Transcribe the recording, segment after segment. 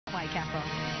White Castle.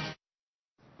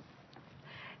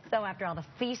 So after all the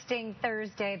feasting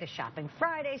Thursday, the shopping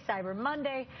Friday, Cyber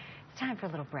Monday, it's time for a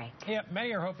little break. Yeah,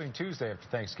 many are hoping Tuesday after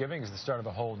Thanksgiving is the start of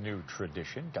a whole new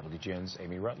tradition. WGN's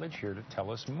Amy Rutledge here to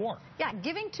tell us more. Yeah,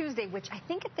 Giving Tuesday, which I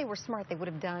think if they were smart, they would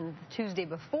have done Tuesday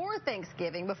before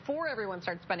Thanksgiving, before everyone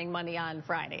starts spending money on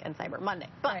Friday and Cyber Monday.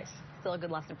 But still a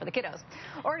good lesson for the kiddos.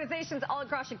 Organizations all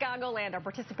across Chicagoland are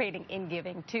participating in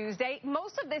Giving Tuesday.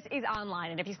 Most of this is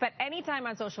online, and if you spent any time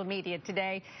on social media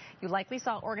today, you likely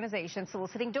saw organizations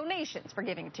soliciting donations for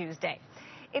Giving Tuesday.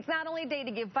 It's not only a day to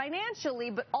give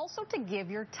financially, but also to give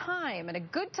your time, and a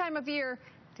good time of year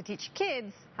to teach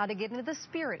kids how to get into the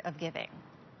spirit of giving.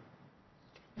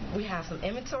 We have some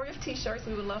inventory of T-shirts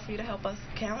we would love for you to help us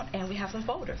count, and we have some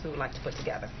folders we would like to put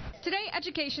together. Today,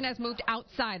 education has moved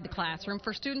outside the classroom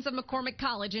for students of MacCormac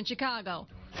College in Chicago.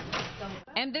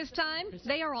 And this time,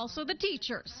 they are also the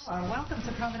teachers. Welcome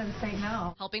to Providence St.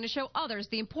 Helping to show others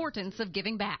the importance of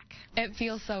giving back. It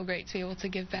feels so great to be able to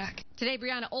give back. Today,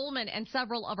 Brianna Ullman and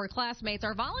several of her classmates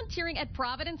are volunteering at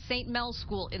Providence St.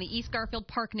 School in the East Garfield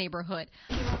Park neighborhood.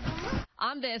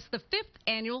 On this, the 5th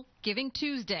annual Giving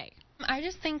Tuesday. I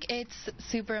just think it's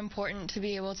super important to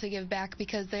be able to give back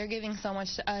because they're giving so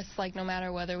much to us, like no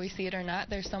matter whether we see it or not,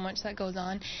 there's so much that goes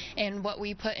on, and what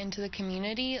we put into the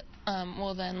community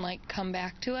will then come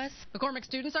back to us. MacCormac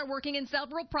students are working in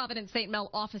several Providence St.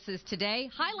 offices today,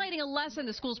 highlighting a lesson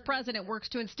the school's president works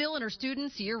to instill in her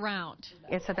students year-round.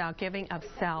 It's about giving of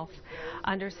self,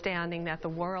 understanding that the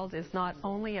world is not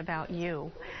only about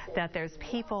you, that there's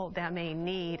people that may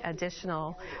need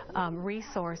additional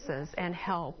resources and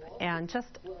help, and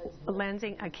just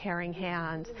lending a caring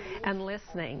hand and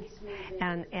listening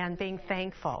and being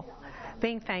thankful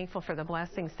for the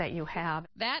blessings that you have.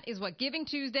 That is what Giving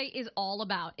Tuesday is all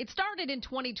about. It started in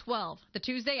 2012, the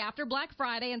Tuesday after Black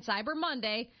Friday and Cyber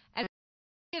Monday, as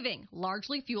giving,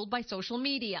 largely fueled by social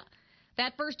media.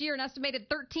 That first year, an estimated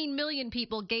 13 million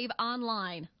people gave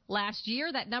online. Last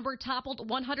year, that number toppled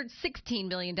 $116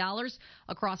 million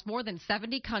across more than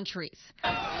 70 countries.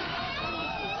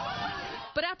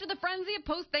 But after the frenzy of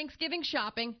post-Thanksgiving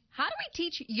shopping, how do we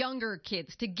teach younger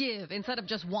kids to give instead of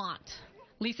just want?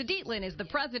 Lisa Dietlin is the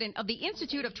president of the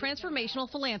Institute of Transformational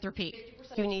Philanthropy.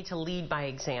 You need to lead by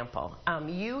example.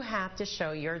 You have to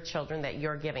show your children that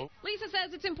you're giving. Lisa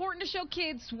says it's important to show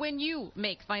kids when you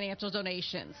make financial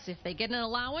donations. If they get an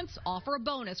allowance, offer a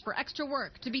bonus for extra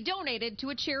work to be donated to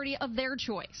a charity of their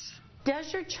choice.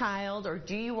 Does your child, or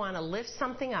do you want to lift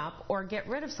something up or get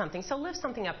rid of something? So lift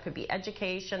something up could be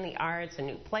education, the arts, a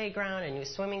new playground, a new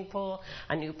swimming pool,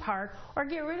 a new park, or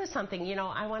get rid of something. You know,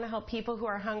 I want to help people who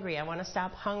are hungry. I want to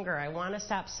stop hunger. I want to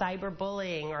stop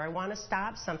cyberbullying, or I want to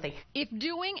stop something. If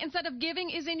doing instead of giving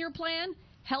is in your plan,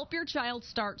 help your child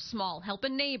start small. Help a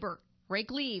neighbor. Rake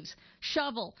leaves,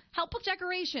 shovel, help with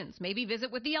decorations, maybe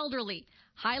visit with the elderly.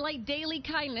 Highlight daily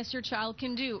kindness your child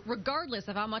can do, regardless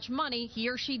of how much money he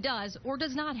or she does or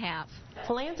does not have.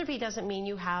 Philanthropy doesn't mean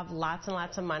you have lots and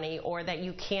lots of money or that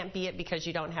you can't be it because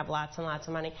you don't have lots and lots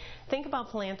of money. Think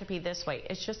about philanthropy this way.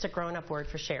 It's just a grown-up word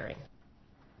for sharing.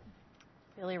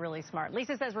 Really, really smart.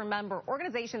 Lisa says, remember,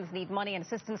 organizations need money and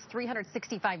assistance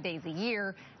 365 days a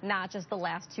year, not just the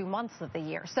last 2 months of the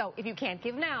year. So if you can't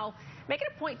give now, make it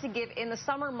a point to give in the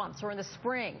summer months or in the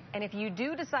spring. And if you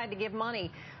do decide to give money,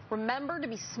 remember to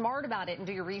be smart about it and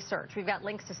do your research. We've got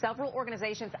links to several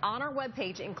organizations on our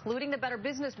webpage, including the Better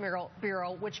Business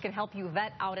Bureau, which can help you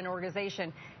vet out an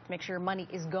organization to make sure your money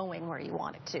is going where you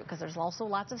want it to, because there's also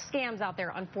lots of scams out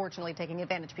there, unfortunately, taking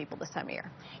advantage of people this time of year.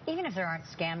 Even if there aren't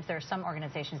scams, there are some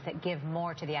organizations that give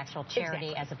more to the actual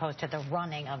charity as opposed to the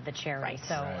running of the charity.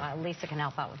 Right. So Lisa can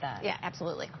help out with that. Yeah,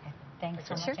 absolutely. Okay. Thanks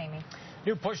so much, Amy.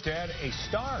 New push to add a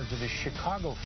star to the Chicago